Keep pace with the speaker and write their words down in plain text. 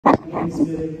name is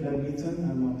Philip Naderev Lagniton.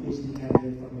 I'm a PhD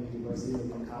candidate from the University of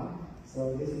Macau.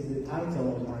 So this is the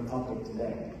title of my topic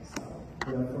today. So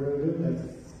without further ado, let's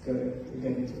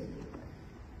get into it.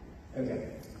 Okay,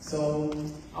 so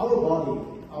our body,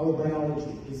 our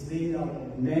biology is made up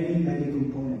of many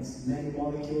components, many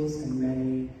molecules and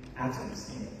many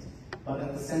atoms in it. But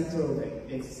at the center of it,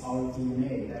 it's our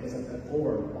DNA that is at the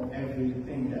core of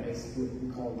everything that is what we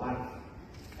call life.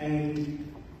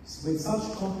 And with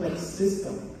such complex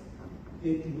system,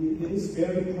 it is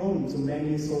very prone to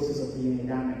many sources of DNA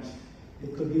damage.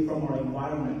 It could be from our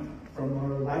environment, from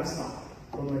our lifestyle,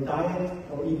 from our diet,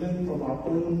 or even from our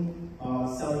own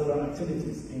cellular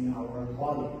activities in our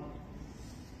body.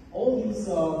 All these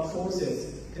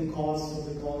sources can cause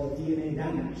what we call DNA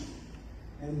damage.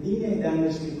 And DNA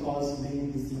damage can cause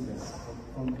many diseases,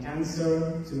 from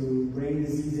cancer to brain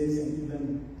diseases and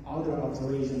even other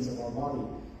alterations of our body.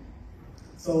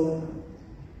 So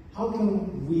how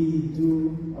can we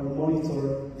do or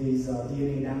monitor these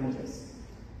DNA damages?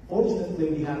 Fortunately,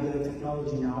 we have the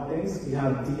technology nowadays. We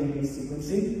have DNA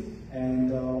sequencing,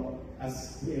 and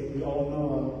as we all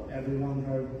know, everyone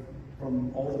heard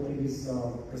from all the previous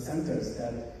presenters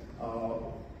that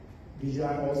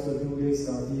BGI also do this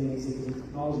DNA sequencing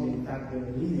technology. In fact, they're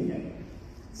leading it.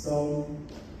 So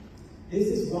this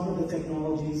is one of the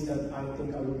technologies that I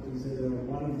think I would consider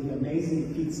one of the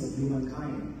amazing feats of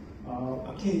humankind,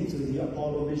 akin to the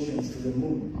Apollo missions to the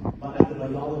moon, but at the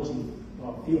biology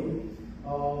field.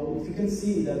 If you can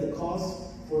see that the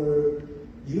cost for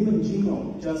human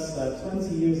genome just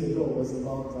 20 years ago was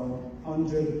about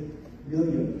 100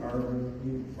 million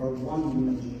for one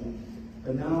human genome.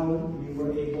 But now we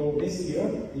were able, this year,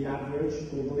 the average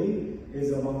globally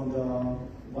is around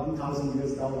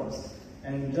 $1,000 US.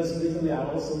 And just recently I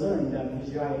also learned that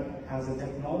BGI has a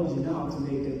technology now to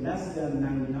make it less than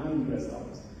 $99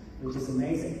 US, which is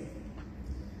amazing.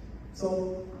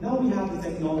 So now we have the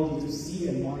technology to see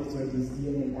and monitor these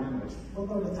DNA damage.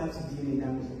 What are the types of DNA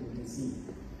damage that we can see?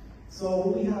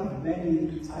 So we have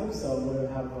many types of where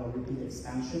we have repeat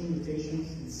expansion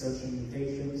mutations, insertion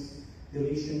mutations,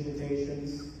 deletion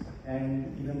mutations,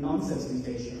 and even nonsense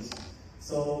mutations.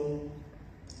 So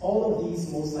all of these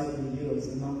most likely yields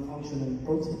a non-functional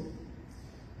protein.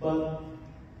 But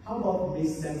how about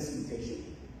missense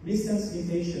mutation? Missense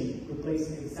mutation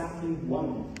replaces exactly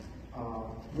one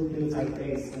nucleotide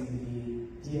base in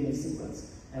the DNA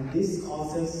sequence. And this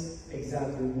causes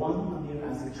exactly one amino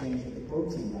acid change at the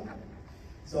protein level.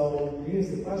 So here's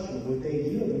the question, would they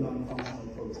yield a non-functional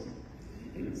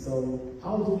protein? So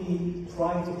how do we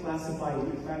try to classify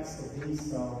the effects of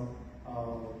these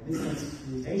missense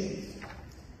mutations?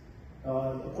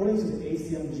 According to the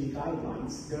ACMG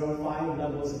guidelines, there are 5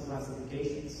 levels of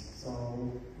classifications.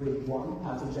 So with 1,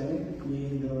 pathogenic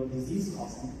being the disease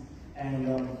causing,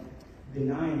 and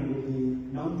benign would be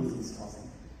non-disease causing.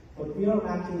 But we are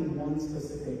lacking in one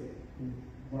specific,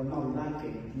 we're not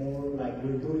lacking, more like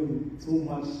we're doing too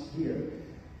much here,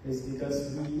 is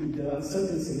because the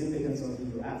uncertain significance of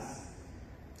the US.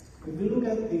 If we look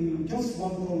at just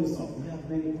one chromosome, we have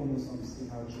many chromosomes in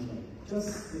our genome.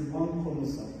 Just in one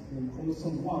chromosome, in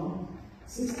chromosome 1,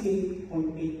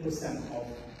 68.8% of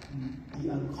the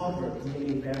uncovered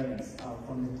DNA variants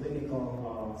from the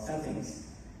clinical settings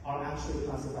are actually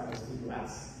classified as the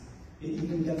US. It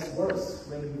even gets worse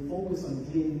when you focus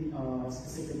on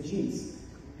specific genes.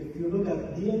 If you look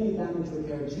at DNA damage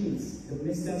repair genes, the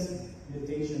missense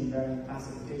mutation variant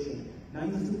classification,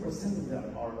 92% of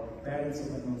them are variants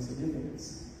of unknown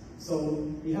significance. So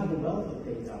we have a wealth of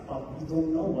data, but we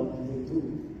don't know what they do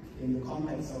in the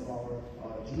context of our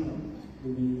genome.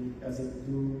 Does it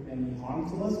do any harm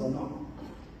to us or not?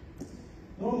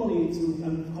 Normally, to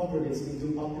uncover this, we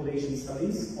do population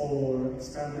studies or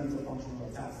experimental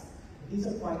functional tests. These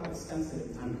are quite expensive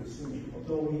and time-consuming,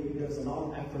 although there's a lot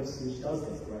of efforts which does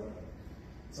this correctly.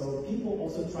 So people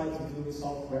also try to do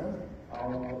software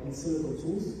in silico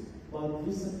tools, but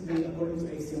recently, according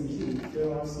to ACMG,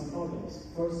 there are some problems.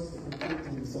 First, the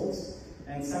conflicting results,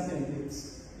 and second,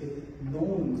 it's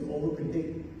known to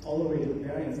overpredict tolerated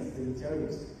variants as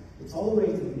deleterious. The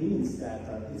tolerated means that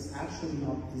it's actually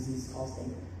not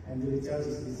disease-causing, and deleterious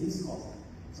is disease-causing.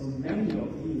 So many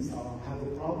of these have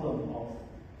the problem of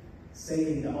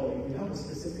saying that, oh, if you have a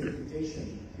specific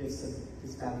mutation,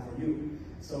 it's bad for you.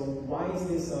 So why is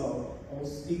this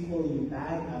also equally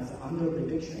bad as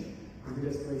under-prediction?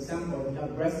 Because, for example, if you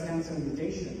have breast cancer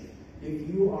mutation, if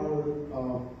you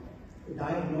are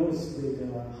diagnosed with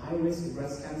high-risk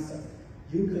breast cancer,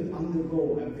 you could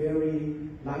undergo a very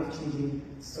life-changing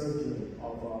surgery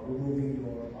of removing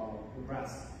your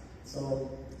breast. So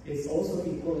it's also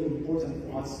equally important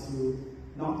for us to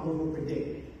not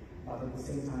over-predict but at the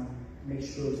same time, make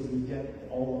sure to get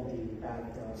all of the bad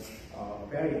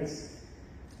variants.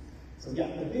 So yeah,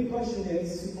 the big question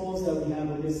is, suppose that we have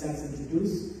a missense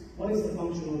introduced, what is the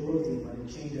functional protein when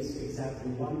it changes to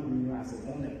exactly one amino acid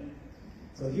only?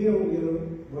 So here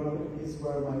is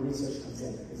where my research comes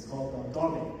in. It's called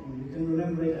DARVIC. You can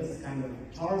remember it as kind of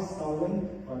Charles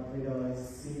Darwin, but with a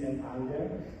C and I there,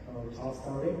 Charles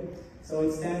Darwin. So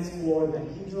it stands for the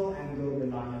Dihedral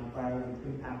Angle-reliant variant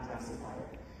impact classifier.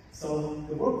 So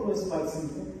the work was quite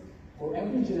simple. For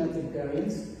every genetic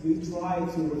variant, we try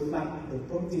to reflect the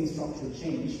protein structure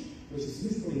change, which is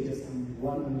usually just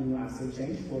one amino acid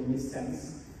change for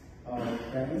missense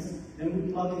variants. Then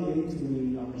we plug it into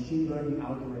the machine learning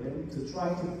algorithm to try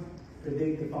to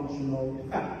predict the functional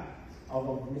effect of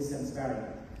a missense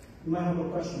variant. You might have a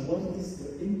question, what is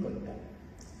the input then?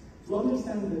 To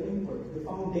understand the input, the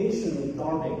foundation of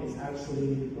DARVIC is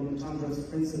actually Lagniton's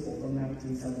principle from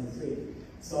 1973.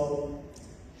 So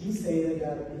he stated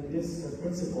that in this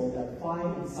principle that phi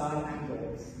and psi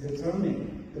angles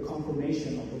determine the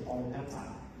conformation of the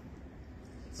polypeptide.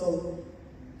 So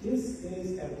this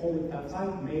is a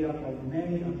polypeptide made up of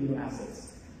many amino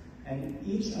acids. And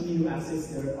each amino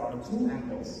acid, there are two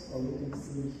angles, we can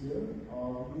see here,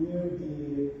 near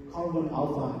the carbon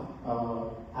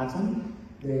alpha atom,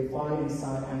 the phi and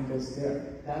psi angles there.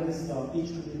 That is,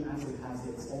 each amino acid has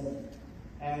its own.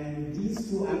 And these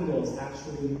two angles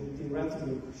actually,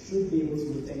 theoretically, should be able to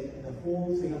rotate the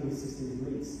whole 360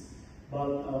 degrees.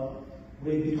 But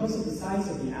because of the size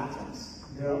of the atoms,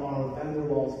 there are van der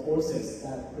Waals forces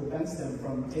that prevents them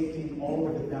from taking all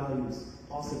of the values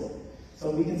possible.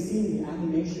 So we can see in the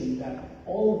animation that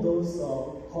all of those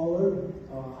colored,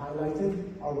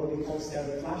 highlighted, are what we call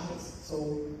steric flashes.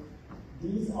 So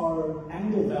these are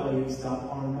angle values that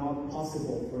are not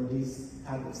possible for this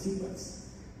type of sequence.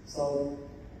 So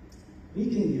we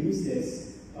can use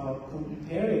this,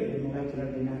 compare it with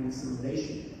molecular dynamic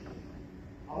simulation.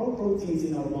 Our proteins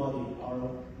in our body are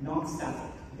not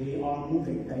static. They are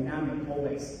moving, dynamic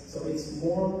always. So it's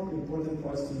more important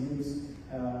for us to use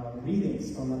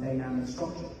readings from a dynamic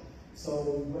structure.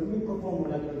 So when we perform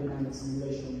molecular dynamic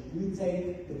simulation, we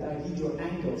take the dihedral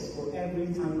angles for every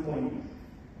time point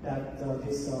that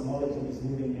this molecule is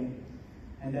moving in.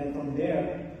 And then from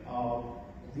there,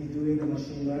 we do the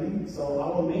machine learning. So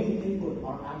our main input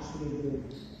are actually the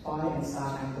phi and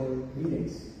psi angle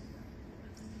readings.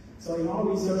 So in our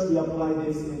research, we apply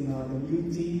this in the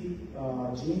MUT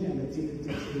gene and the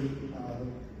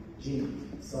T53 gene.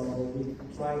 So we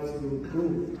try to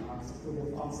prove as a proof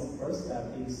of concept first that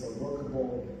it's a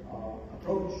workable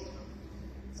approach.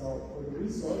 So for the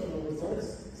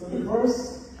results, so the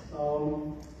first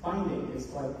finding is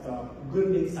quite a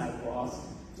good insight for us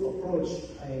to approach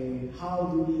how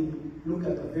do we look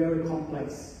at a very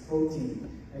complex protein.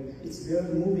 Like it's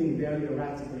moving very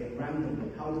erratically and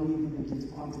randomly. How do we begin to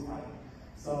quantify it?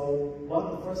 So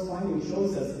what the first finding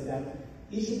shows us is that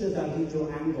each of the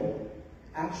dihedral angle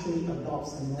actually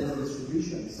adopts a normal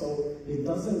distribution. So it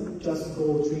doesn't just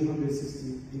go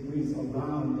 360 degrees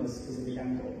around the specific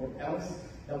angle, or else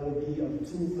that will be a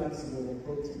too flexible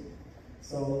protein.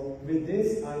 So with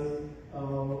this,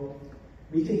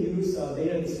 we can use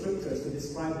data descriptors to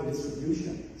describe the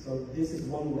distribution. So this is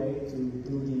one way to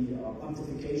do the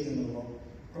quantification of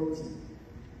a protein.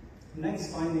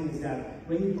 Next finding is that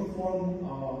when you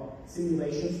perform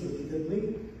simulations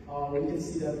repeatedly, we can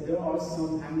see that there are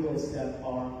some angles that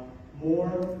are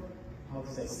more,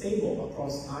 stable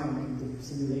across time and the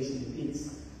simulation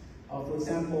repeats. For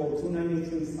example,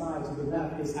 293 psi to the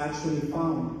left is actually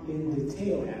found in the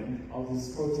tail end of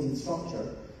this protein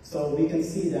structure. So we can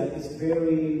see that it's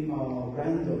very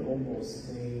random almost,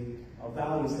 the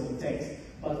values that it takes.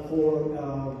 But for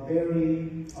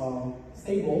very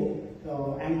stable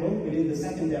angle within the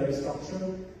secondary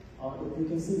structure, you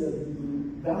can see that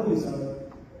the values are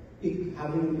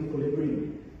having an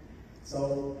equilibrium.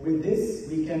 So with this,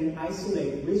 we can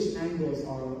isolate which angles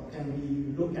can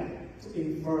we look at to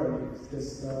infer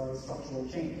this structural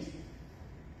change.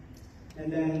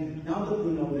 And then now that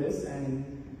we know this, and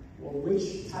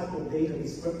which type of data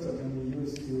descriptor can we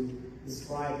use to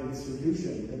describe the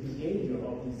distribution, the behavior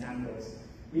of these angles,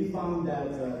 we found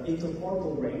that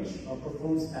interquartile range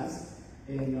performs best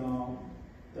in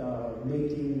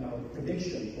making a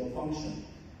prediction for function.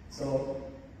 So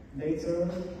later,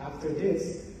 after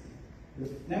this, the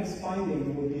next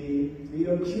finding will be, we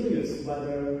are curious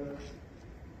whether,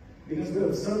 because we're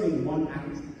observing one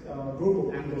group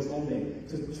of angles only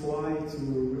to try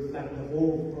to reflect the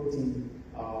whole protein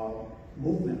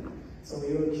movement. So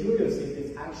we are curious if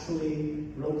it's actually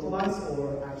localized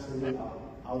or actually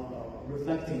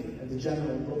reflecting at the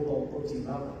general global protein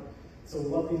level. So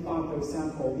what we found, for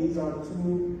example, these are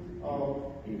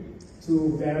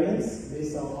two variants.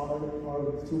 This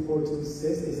R2426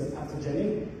 is a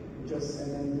pathogenic,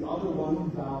 and then the other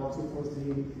one, about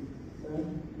 243,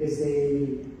 is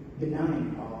a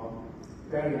benign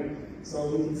variant. So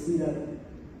you can see that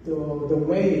the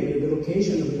way, the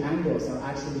location of the angles are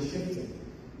actually shifting,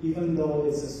 even though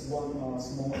it's just one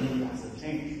small amino acid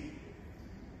change.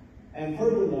 And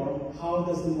furthermore, how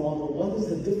does the model, what is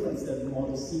the difference that the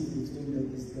model sees between the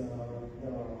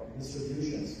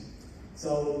distributions?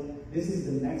 So this is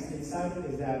the next insight,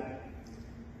 is that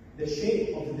the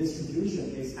shape of the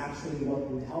distribution is actually what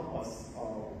would help us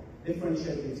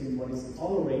differentiate between what is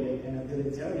tolerated and a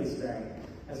deleterious variant.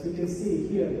 As we can see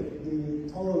here, the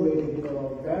tolerated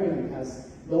variant has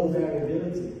low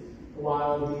variability,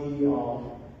 while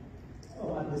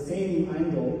at the same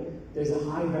angle, there's a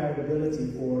high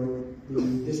variability for the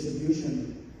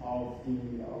distribution of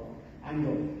the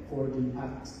angle for the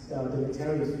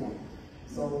deleterious one.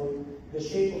 So the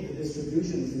shape of the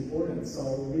distribution is important.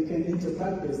 So we can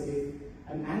interpret this: if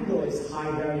an angle is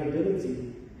high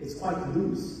variability, it's quite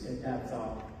loose at that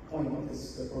point of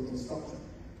the protein structure,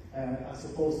 as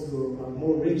opposed to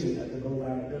more rigid at the low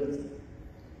variability.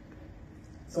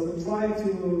 So we try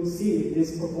to see if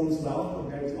this performs well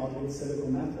compared to other in silico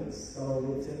methods. So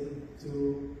we'll take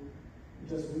to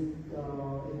just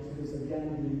introduce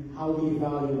again how we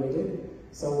evaluated.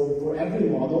 So for every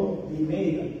model, we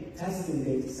made a testing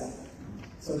data set.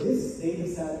 So this data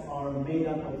set are made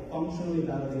up of functionally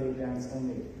validated variants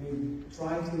only. We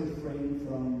try to refrain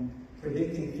from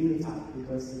predicting phenotype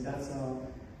because that's a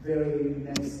very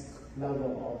next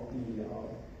level of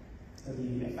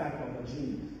the effect of a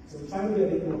gene. So we try to be a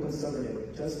bit more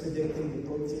conservative, just predicting the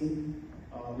protein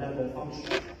level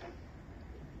function.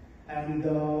 And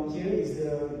here is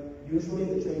usually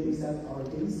the training set are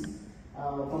these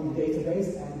from the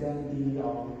database, and then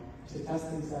the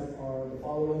testing set are the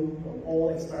following, all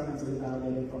experimentally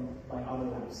validated by other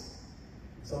labs.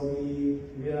 So we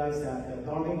realized that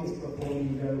DARVIC is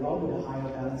performing very well with a higher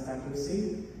balanced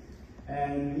accuracy.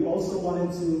 And we also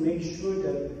wanted to make sure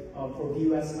that for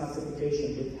VUS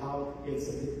classification, it's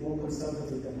a bit more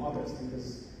conservative than others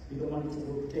because we don't want to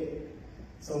overpredict.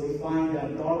 So we find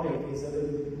that DARVIC is a little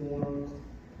bit more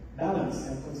balanced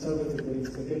and conservative with its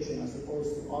prediction as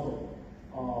opposed to other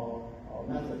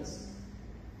methods.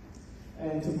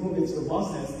 And to prove its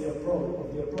robustness, the approach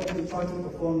we try to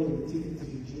perform with the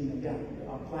TP gene again,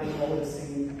 applying all the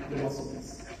same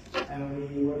philosophies. And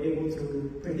we were able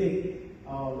to predict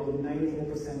with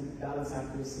 94% balance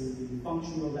accuracy the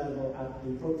functional level at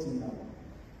the protein level.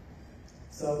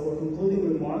 So for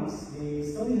concluding remarks, the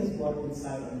study has brought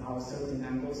insight on how certain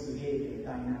angles behave in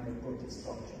dynamic protein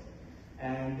structure.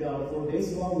 And for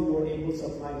this one, we were able to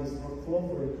apply this workflow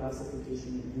for the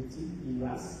classification in UT,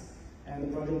 US. And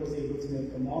the project was able to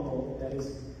make a model that is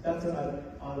better than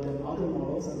other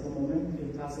models at the moment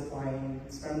in classifying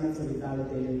experimentally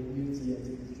validated UT and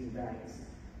TP3 variants.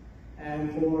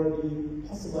 And for the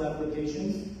possible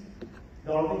applications,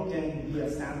 DARVIC can be a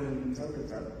standard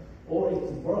interpreter, or it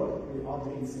could work with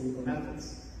other in silico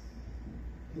methods.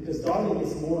 Because DARVIC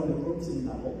is more on the protein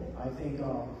level, I think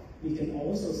we can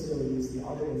also still use the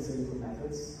other in silico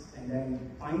methods and then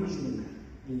fine-tune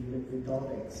the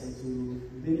DARVIC so to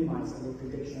minimize our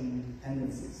prediction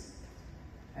tendencies.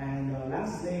 And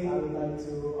lastly, I would like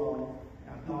to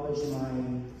acknowledge my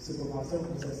supervisor,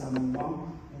 Professor Simon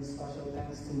Wang, and special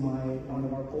thanks to one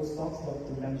of our postdocs,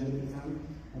 Dr. Benjamin Tan,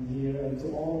 and to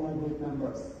all my group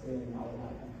members in our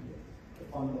lab here, the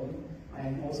funding.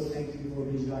 And also thank you for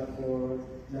Vijay for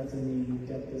letting me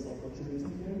get this opportunity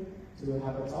here to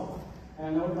have a talk.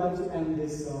 And I would like to end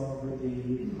this with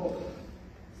the quote.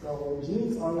 So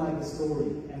genes are like the story,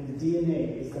 and the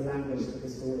DNA is the language that the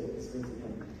story is written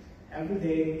in. Every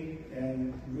day,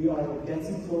 we are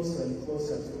getting closer and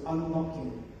closer to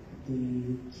unlocking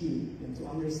the key into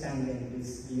understanding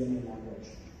this DNA language.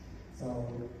 So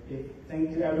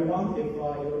thank you everyone. If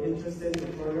you're interested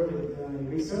in further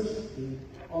with research, the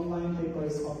online paper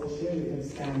is published here. You can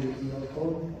scan the QR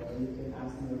code, or you can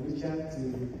ask me a WeChat to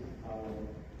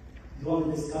go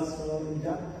and discuss further in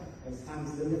depth, as time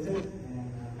is limited.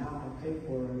 And now I'm okay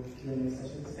for Q&A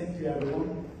sessions. Thank you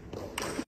everyone.